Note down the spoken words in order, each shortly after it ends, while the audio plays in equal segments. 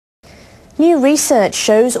New research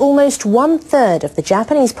shows almost 1/3 of the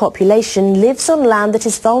Japanese population lives on land that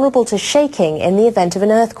is vulnerable to shaking in the event of an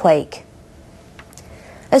earthquake.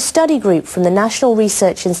 A study group from the National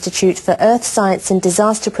Research Institute for Earth Science and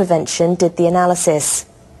Disaster Prevention did the analysis.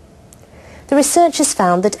 The researchers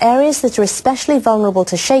found that areas that are especially vulnerable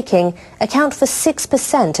to shaking account for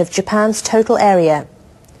 6% of Japan's total area.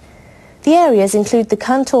 The areas include the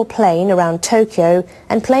Kanto Plain around Tokyo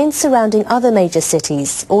and plains surrounding other major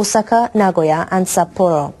cities, Osaka, Nagoya and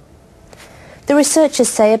Sapporo. The researchers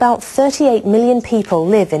say about 38 million people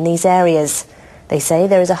live in these areas. They say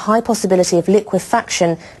there is a high possibility of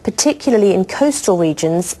liquefaction, particularly in coastal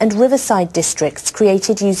regions and riverside districts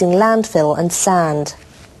created using landfill and sand.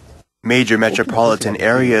 Major metropolitan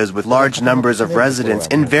areas with large numbers of residents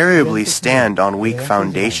invariably stand on weak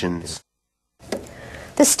foundations.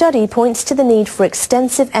 The study points to the need for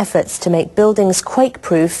extensive efforts to make buildings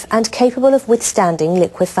quake-proof and capable of withstanding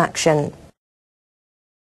liquefaction.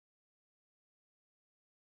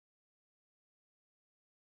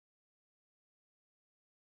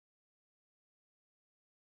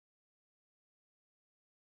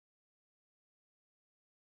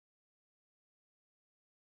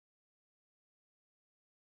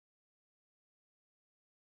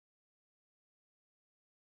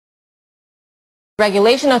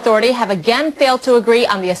 Regulation Authority have again failed to agree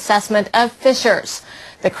on the assessment of fissures.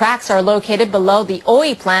 The cracks are located below the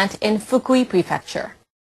Ohi plant in Fukui Prefecture.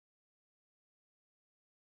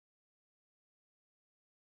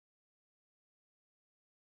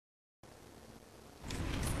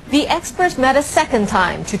 The experts met a second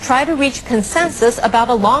time to try to reach consensus about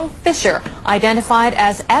a long fissure identified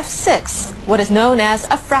as F6, what is known as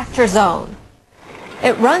a fracture zone.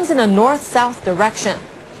 It runs in a north-south direction.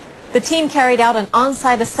 The team carried out an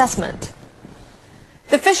on-site assessment.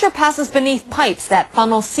 The fissure passes beneath pipes that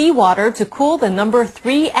funnel seawater to cool the number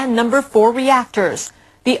 3 and number 4 reactors,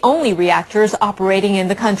 the only reactors operating in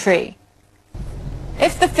the country.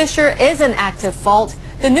 If the fissure is an active fault,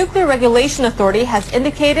 the Nuclear Regulation Authority has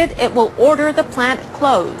indicated it will order the plant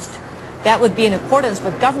closed. That would be in accordance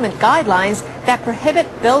with government guidelines that prohibit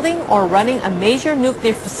building or running a major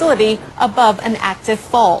nuclear facility above an active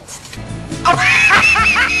fault.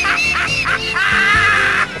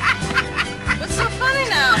 What's so funny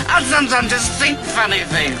now? I sometimes just think funny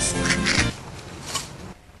things.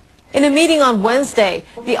 In a meeting on Wednesday,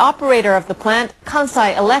 the operator of the plant,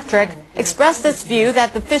 Kansai Electric, expressed its view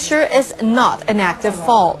that the fissure is not an active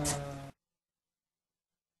fault.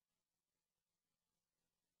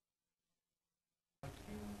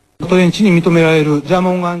 The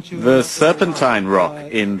serpentine rock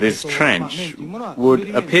in this trench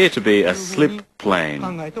would appear to be a slip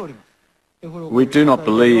plane. We do not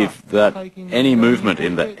believe that any movement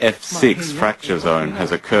in the F6 fracture zone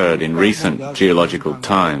has occurred in recent geological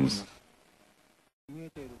times.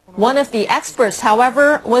 One of the experts,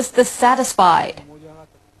 however, was dissatisfied.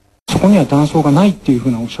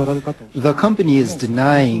 The company is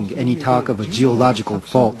denying any talk of a geological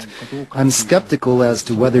fault. I'm skeptical as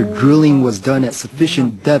to whether drilling was done at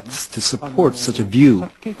sufficient depths to support such a view.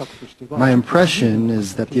 My impression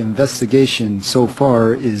is that the investigation so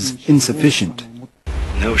far is insufficient.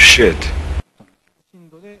 No shit.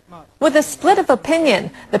 With a split of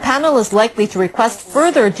opinion, the panel is likely to request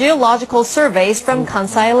further geological surveys from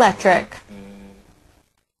Kansai Electric.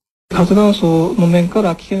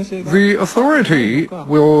 The authority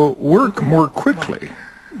will work more quickly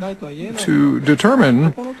to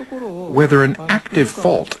determine whether an active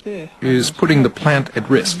fault is putting the plant at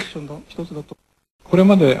risk.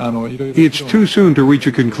 It's too soon to reach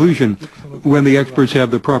a conclusion. When the experts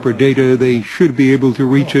have the proper data, they should be able to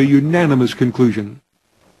reach a unanimous conclusion.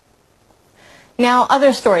 Now,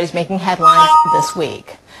 other stories making headlines this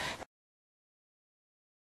week.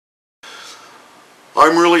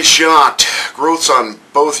 I'm really shocked. Growths on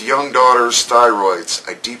both young daughters' thyroids.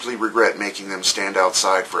 I deeply regret making them stand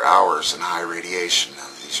outside for hours in high radiation.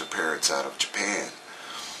 These are parents out of Japan.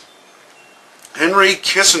 Henry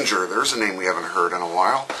Kissinger, there's a name we haven't heard in a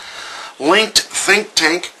while. Linked think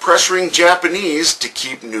tank pressuring Japanese to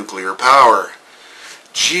keep nuclear power.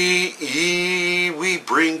 GE, we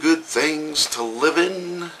bring good things to live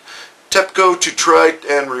in. TEPCO to try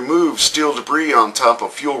and remove steel debris on top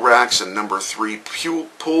of fuel racks in number 3 fuel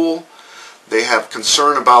pool. They have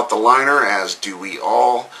concern about the liner, as do we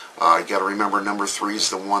all. You got to remember number 3 is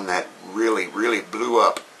the one that really blew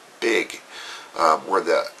up big, where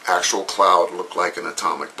the actual cloud looked like an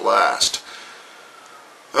atomic blast.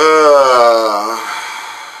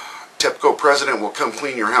 TEPCO president will come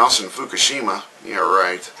clean your house in Fukushima. Yeah,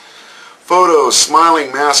 right. Photos.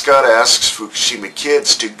 Smiling mascot asks Fukushima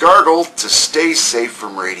kids to gargle to stay safe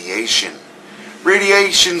from radiation.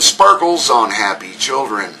 Radiation sparkles on happy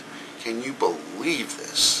children. Can you believe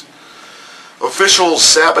this? Officials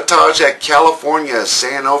sabotage at California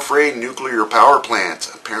San Onofre nuclear power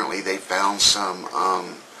plant. Apparently they found some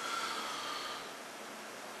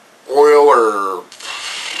oil or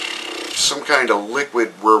some kind of liquid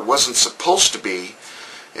where it wasn't supposed to be,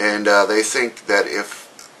 and they think that if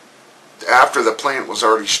after the plant was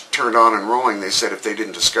already turned on and rolling, they said if they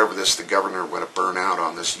didn't discover this, the governor would have burned out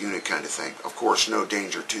on this unit kind of thing. Of course, no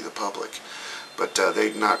danger to the public, but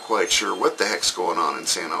they're not quite sure what the heck's going on in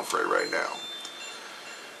San Onofre right now.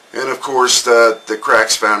 And of course, the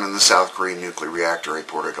cracks found in the South Korean nuclear reactor I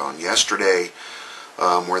reported on yesterday,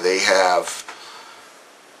 where they have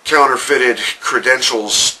counterfeited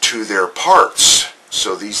credentials to their parts.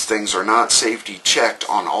 So these things are not safety checked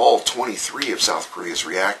on all 23 of South Korea's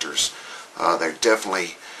reactors. They're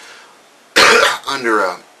definitely under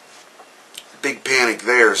a big panic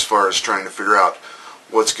there as far as trying to figure out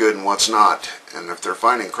what's good and what's not. And if they're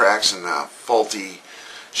finding cracks and faulty,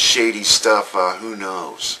 shady stuff, who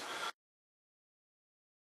knows?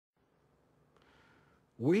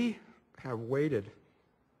 We have waited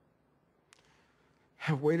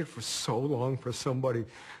for so long for somebody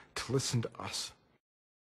to listen to us.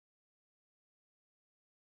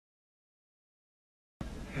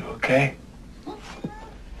 You okay?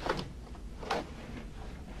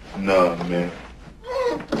 Nah, man.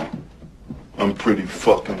 I'm pretty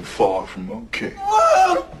fucking far from okay.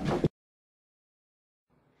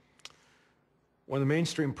 When the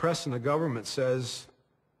mainstream press and the government says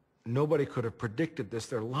nobody could have predicted this,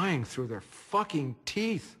 they're lying through their fucking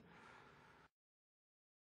teeth.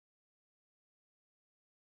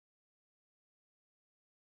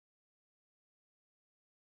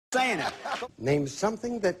 Name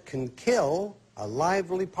something that can kill a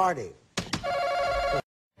lively party.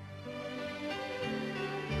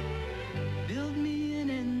 Build me an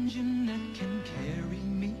engine that can carry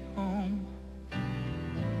me home.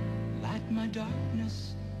 Light my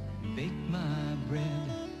darkness, bake my bread.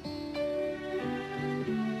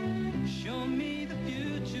 Show me the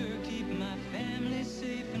future, keep my family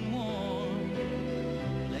safe and warm.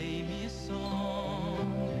 Play me a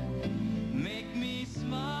song, make me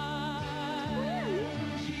smile.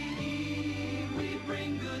 We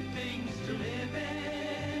bring good things to live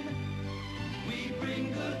in. We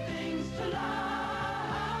bring good things to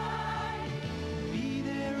life. Be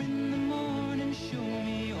there in the morning, show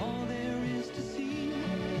me all there is to see.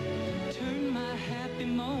 Turn my happy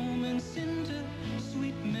moments into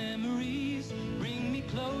sweet memories. Bring me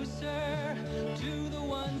closer to the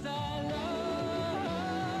ones I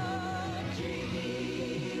love.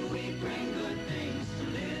 Gee, we bring good things to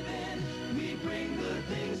live in. We bring good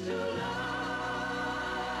things to life.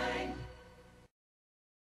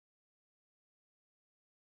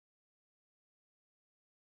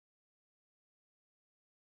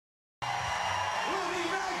 We'll be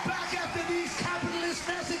right back after these capitalist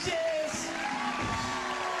messages.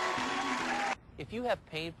 If you have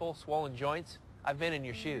painful, swollen joints, I've been in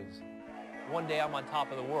your shoes. One day I'm on top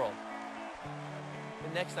of the world. The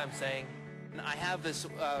next I'm saying, I have this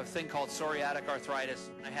thing called psoriatic arthritis.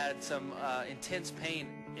 I had some intense pain.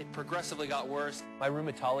 It progressively got worse. my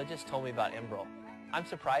rheumatologist told me about Enbrel. I'm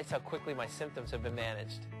surprised how quickly my symptoms have been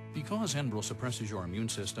managed. Because Enbrel suppresses your immune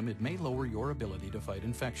system, it may lower your ability to fight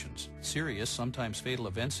infections. Serious, sometimes fatal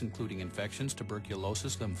events including infections,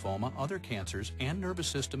 tuberculosis, lymphoma, other cancers, and nervous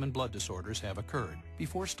system and blood disorders have occurred.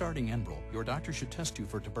 Before starting Enbrel, your doctor should test you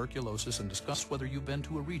for tuberculosis and discuss whether you've been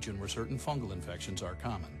to a region where certain fungal infections are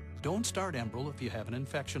common. Don't start Enbrel if you have an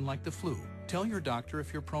infection like the flu. Tell your doctor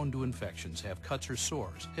if you're prone to infections, have cuts or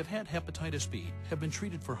sores, have had hepatitis B, have been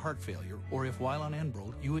treated for heart failure, or if while on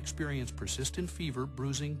Enbrel you experience persistent fever,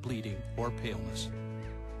 bruising, bleeding, or paleness.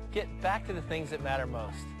 Get back to the things that matter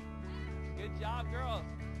most. Good job, girls.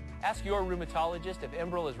 Ask your rheumatologist if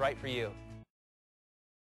Enbrel is right for you.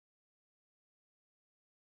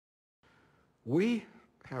 We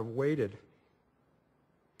have waited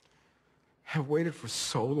for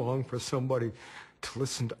so long for somebody to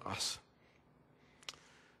listen to us.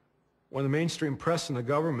 When the mainstream press and the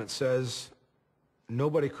government says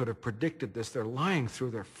nobody could have predicted this, they're lying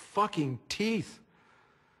through their fucking teeth.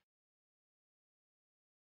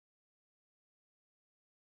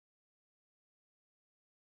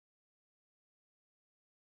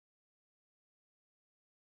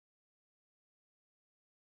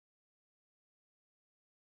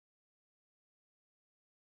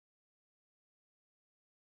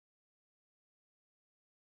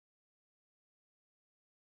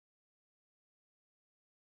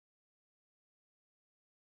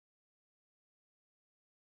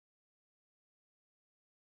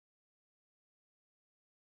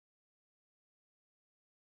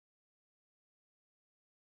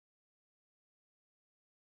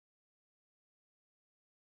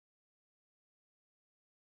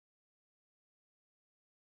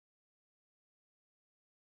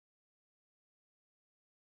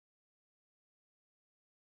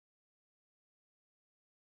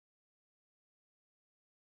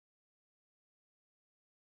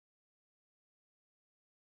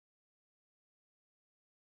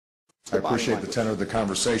 I appreciate the tenor of the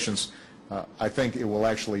conversations. I think it will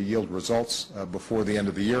actually yield results before the end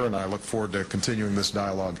of the year, and I look forward to continuing this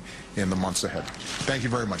dialogue in the months ahead. Thank you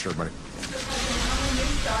very much, everybody.